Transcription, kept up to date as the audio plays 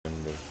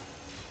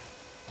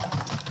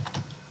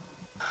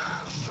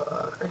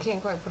I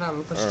can't quite put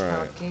on push the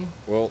Alright. power key.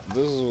 Well,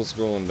 this is what's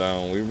going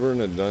down. We were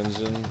in a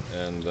dungeon,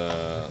 and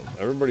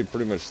everybody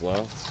pretty much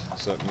left,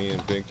 except me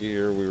and Pinky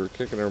here. We were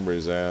kicking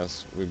everybody's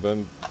ass. We've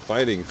been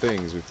fighting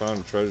things. We found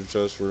a treasure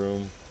chest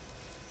room.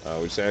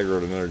 We just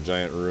aggroed another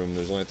giant room.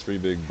 There's only 3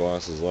 big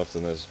bosses left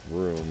in this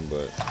room,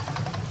 but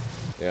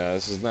yeah,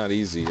 this is not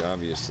easy,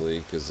 obviously,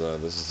 because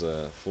this is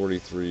a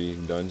 43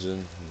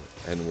 dungeon,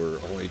 and we're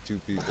only 2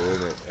 people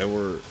in it, and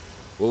we're...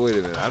 Well, wait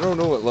a minute. I don't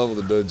know what level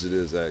the dungeon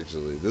is,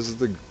 actually. This is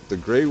the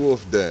Grey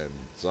Wolf Den,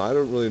 so I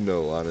don't really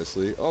know,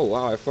 honestly. Oh,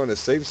 wow, I found a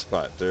safe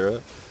spot, Tara.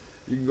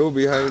 You can go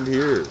behind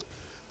here.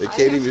 They I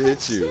can't hear even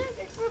that hit you. shit,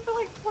 except for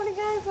like 20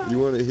 guys on You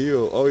it. want to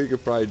heal? Oh, you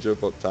could probably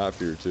jump up top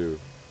here, too.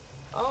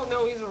 Oh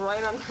no, he's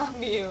right on top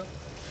of you.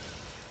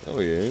 Oh,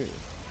 he ain't.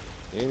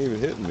 He ain't even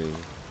hitting me.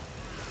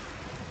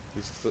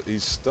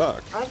 He's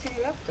stuck. How'd you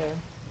get up there?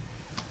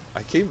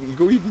 I can't you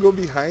can go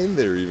behind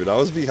there even. I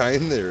was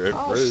behind there at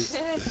Oh first.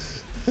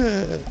 shit.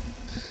 I'm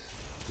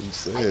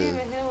I can't saying.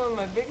 even hit one of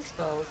my big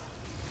spells.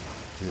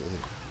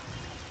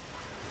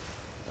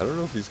 I don't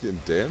know if he's getting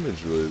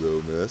damaged really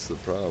though, man. That's the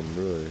problem,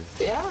 really.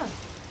 Yeah.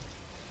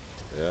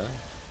 Yeah.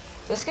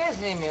 This guy's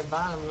hitting me at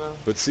bottom though.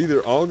 But see,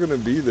 they're all gonna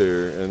be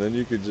there, and then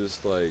you could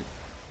just like,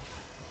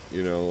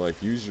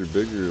 like use your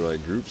bigger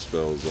like group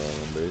spells on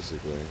them,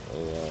 basically.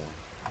 Oh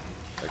wow,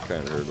 that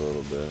kind of hurt a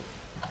little bit.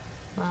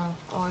 Oh,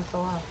 I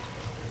fell off.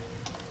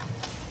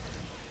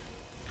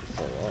 It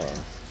fell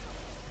off.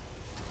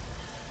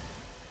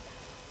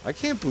 I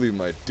can't believe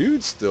my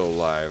dude's still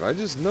alive. I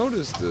just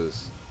noticed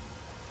this.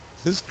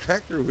 This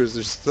cracker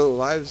wizard's still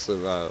alive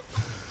somehow.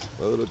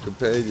 My little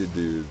companion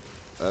dude.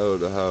 I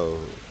don't know how.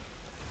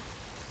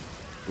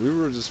 We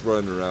were just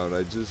running around.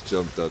 I just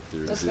jumped up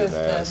there to This be an guy's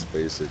ass, dead.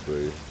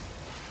 basically.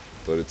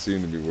 But it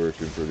seemed to be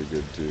working pretty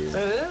good, too. It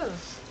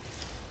is.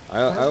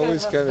 I This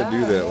always guy's kind of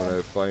do died, that yeah. when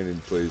I find in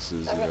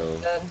places, That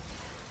guy's dead.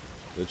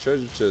 The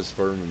treasure chest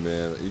farming,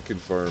 man. You can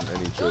farm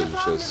any The only treasure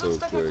problem chest is I'm so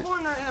stuck in a quick.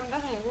 corner and I'm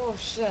dying. Oh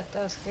shit,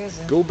 that was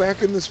crazy. Go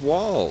back in this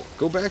wall.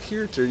 Go back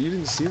here, Tara. You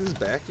didn't see this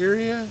back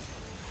area?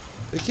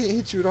 They can't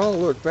hit you at all.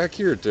 Look, back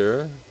here,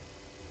 Tara.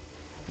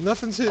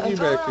 Nothing's hitting I you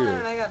fell back down there here.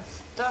 and I got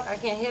stuck. I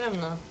can't hit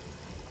him though.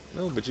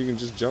 No, but you can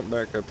just jump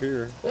back up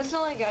here. There's the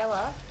only guy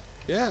left.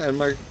 Yeah, and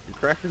my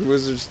cracker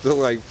wizard's still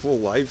like full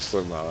life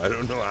somehow. I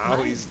don't know how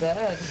Mine's he's...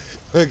 dead.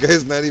 My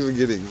guy's not even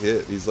getting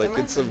hit. He's like And in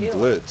mine's a some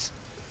healer. glitch.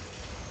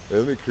 Hey,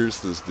 let me curse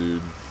this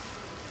dude.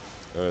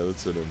 Alright,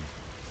 let's hit him.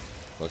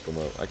 Fuck him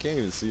up. I can't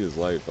even see his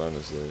life,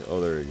 honestly. Oh,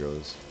 there he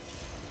goes.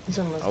 He's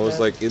almost I was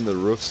dead. like in the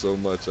roof so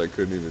much I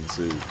couldn't even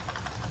see.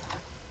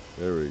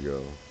 There we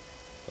go.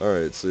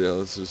 Alright, so yeah,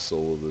 let's just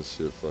solo this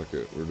shit. Fuck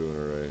it. We're doing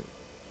alright.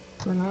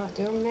 We're not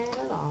doing bad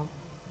at all.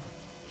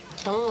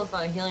 I'm almost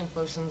out of healing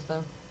potions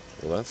though.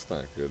 Well, that's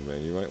not good,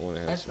 man. You might want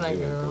to have That's some not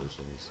healing good.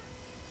 potions.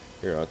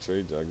 Here, I'll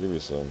trade you. I'll give you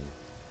some.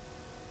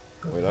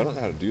 Wait, I don't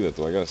know how to do that,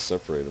 though. I gotta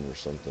separate them or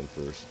something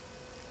first.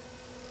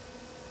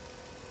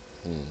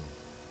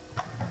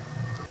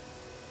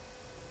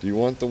 Do you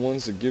want the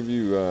ones that give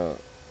you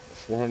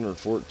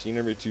 414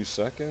 every 2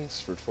 seconds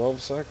for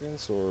 12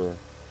 seconds, or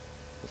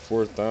the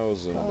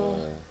 4,000?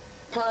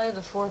 Probably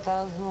the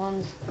 4,000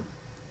 ones.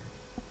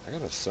 I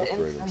gotta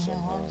separate them instant heal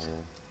somehow. ones.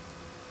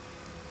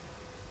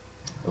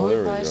 Oh, We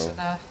there we probably go. should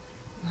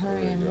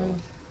hurry There and we go.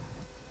 move.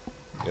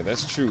 Yeah,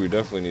 that's true. We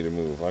definitely need to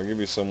move. I'll give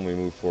you some when we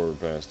move forward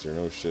past here.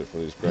 No shit for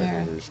these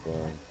crackers Yeah.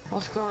 respawn.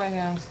 Let's go right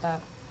here and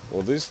stop.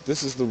 Well, this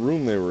is the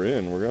room they were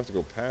in. We're gonna have to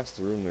go past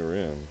the room they were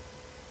in.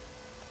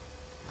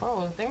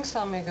 Oh, the thing's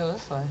telling me to go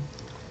this way.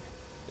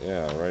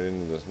 Yeah, right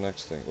into this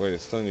next thing. Wait,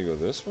 it's telling you to go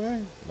this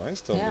way?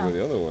 Mine's telling Yeah. me to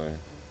go the other way.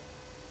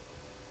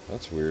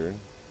 That's weird.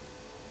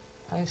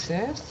 Are you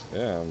serious?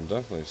 Yeah, I'm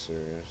definitely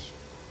serious.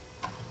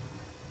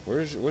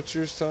 What's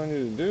yours telling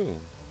you to do?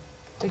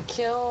 To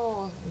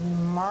kill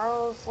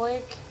Marl's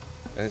Lake?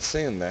 And it's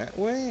saying that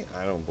way?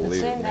 I don't It's believe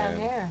it, saying down man.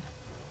 here.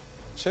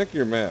 Check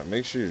your map.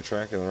 Make sure you're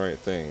tracking the right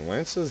thing.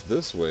 Mine says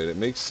this way, and it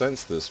makes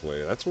sense this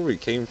way. That's where we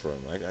came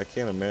from. I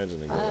can't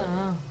imagine it I going don't that way.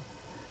 know.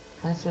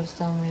 That's what's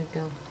telling me to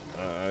go.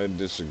 I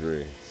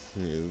disagree.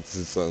 It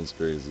sounds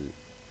crazy.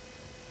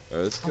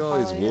 Alright, let's get I'll all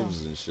these follow you.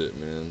 wolves and shit,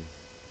 man.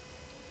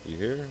 You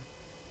hear?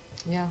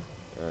 Yeah.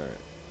 Alright.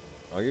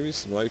 I'll give you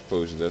some life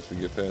potions after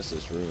we get past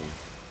this room.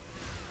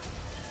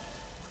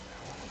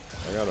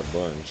 I got a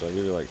bunch. I'll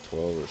give you like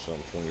 12 or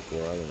something, 24,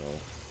 I don't know.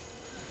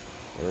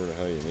 Whatever the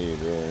hell you need,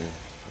 really.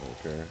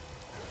 Okay.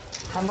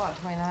 I bought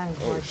 29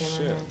 before Oh I came in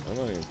shit, here. I'm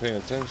not even paying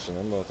attention.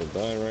 I'm about to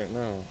die right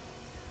now.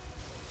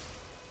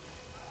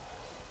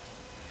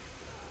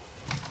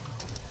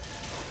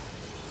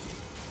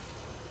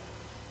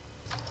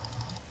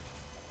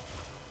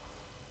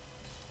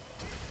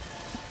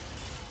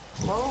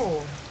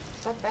 Whoa.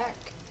 Step back.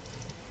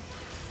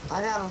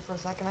 I got him for a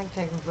second. I can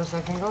take him for a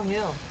second. Go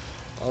heal.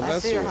 Oh, I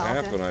that's see your what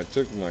health happened. I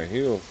took my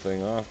heal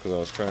thing off because I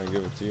was trying to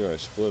give it to you. I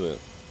split it.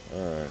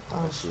 Alright,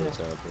 I Oh, see shit. what's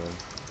happening.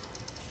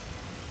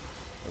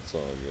 That's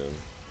all good.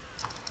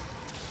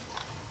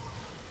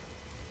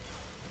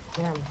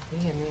 Damn, you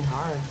hit me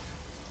hard.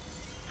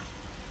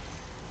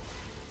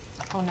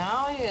 Oh,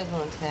 now you guys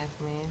want to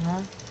attack me,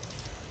 huh?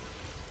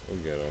 We'll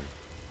get him.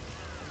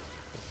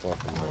 We'll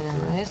fuck him I up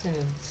know. I here. just need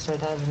to start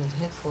diving his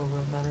hits a little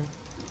bit better.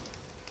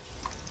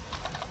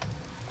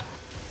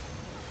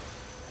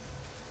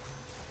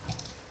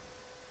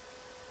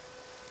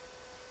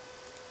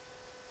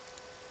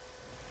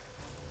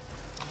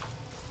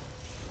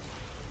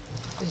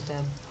 He's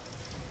dead.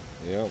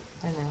 Yep.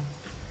 I know.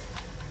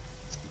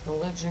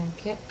 Religion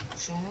kit,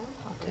 shall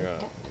I'll take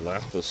Yeah, it.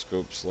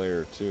 Lathoscope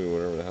Slayer too,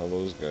 whatever the hell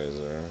those guys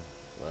are.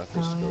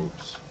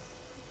 Lathoscopes.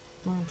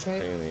 Wanna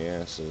trade? Pain in the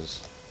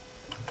asses.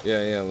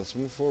 Yeah, let's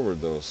move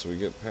forward though, so we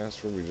get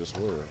past where we just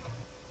were.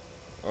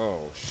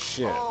 Oh,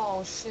 shit.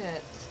 Oh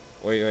shit.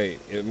 Wait,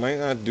 it might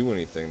not do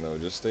anything though,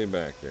 just stay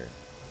back here.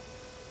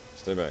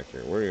 Stay back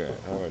here. Where are you at?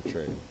 How do I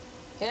trade?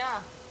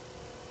 Yeah.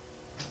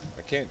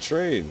 I can't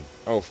trade.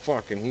 Oh,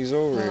 fuck, and he's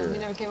over No, here. he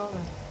never came over.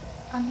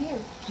 I'm here.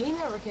 He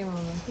never came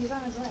over. He's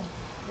on his way.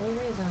 What do you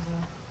mean he's on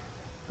there?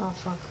 Oh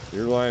fuck.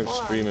 Your live Hold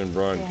on. stream and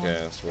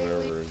broadcast, Yeah.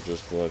 whatever,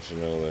 just to let you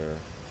know there.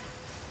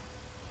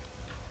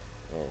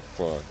 Oh,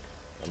 fuck.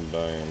 I'm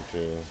dying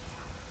too.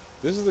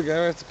 This is the guy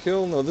we have to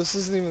kill? No, this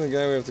isn't even the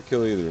guy we have to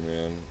kill either,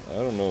 man. I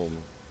don't know.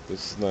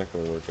 This is not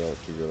going to work out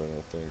too good, I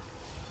don't think.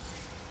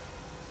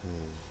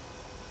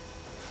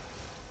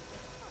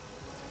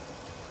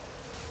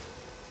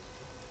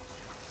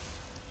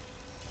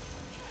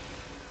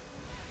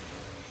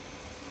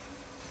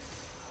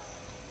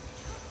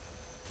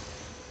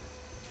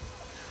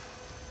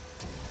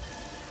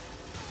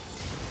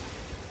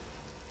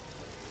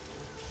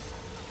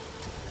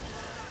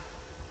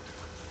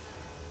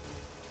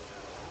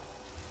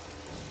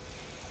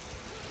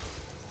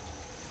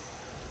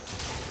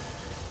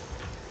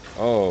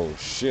 Oh,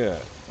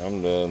 shit.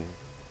 I'm done.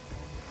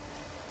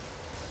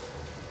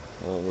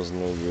 That was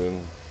no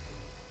good.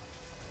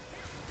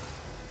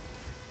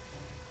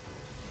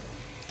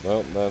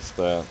 Well, that's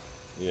that.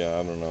 Yeah,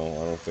 I don't know.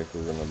 I don't think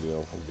we're going to be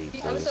able to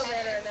beat I'm this. so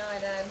mad right now I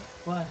died.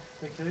 What?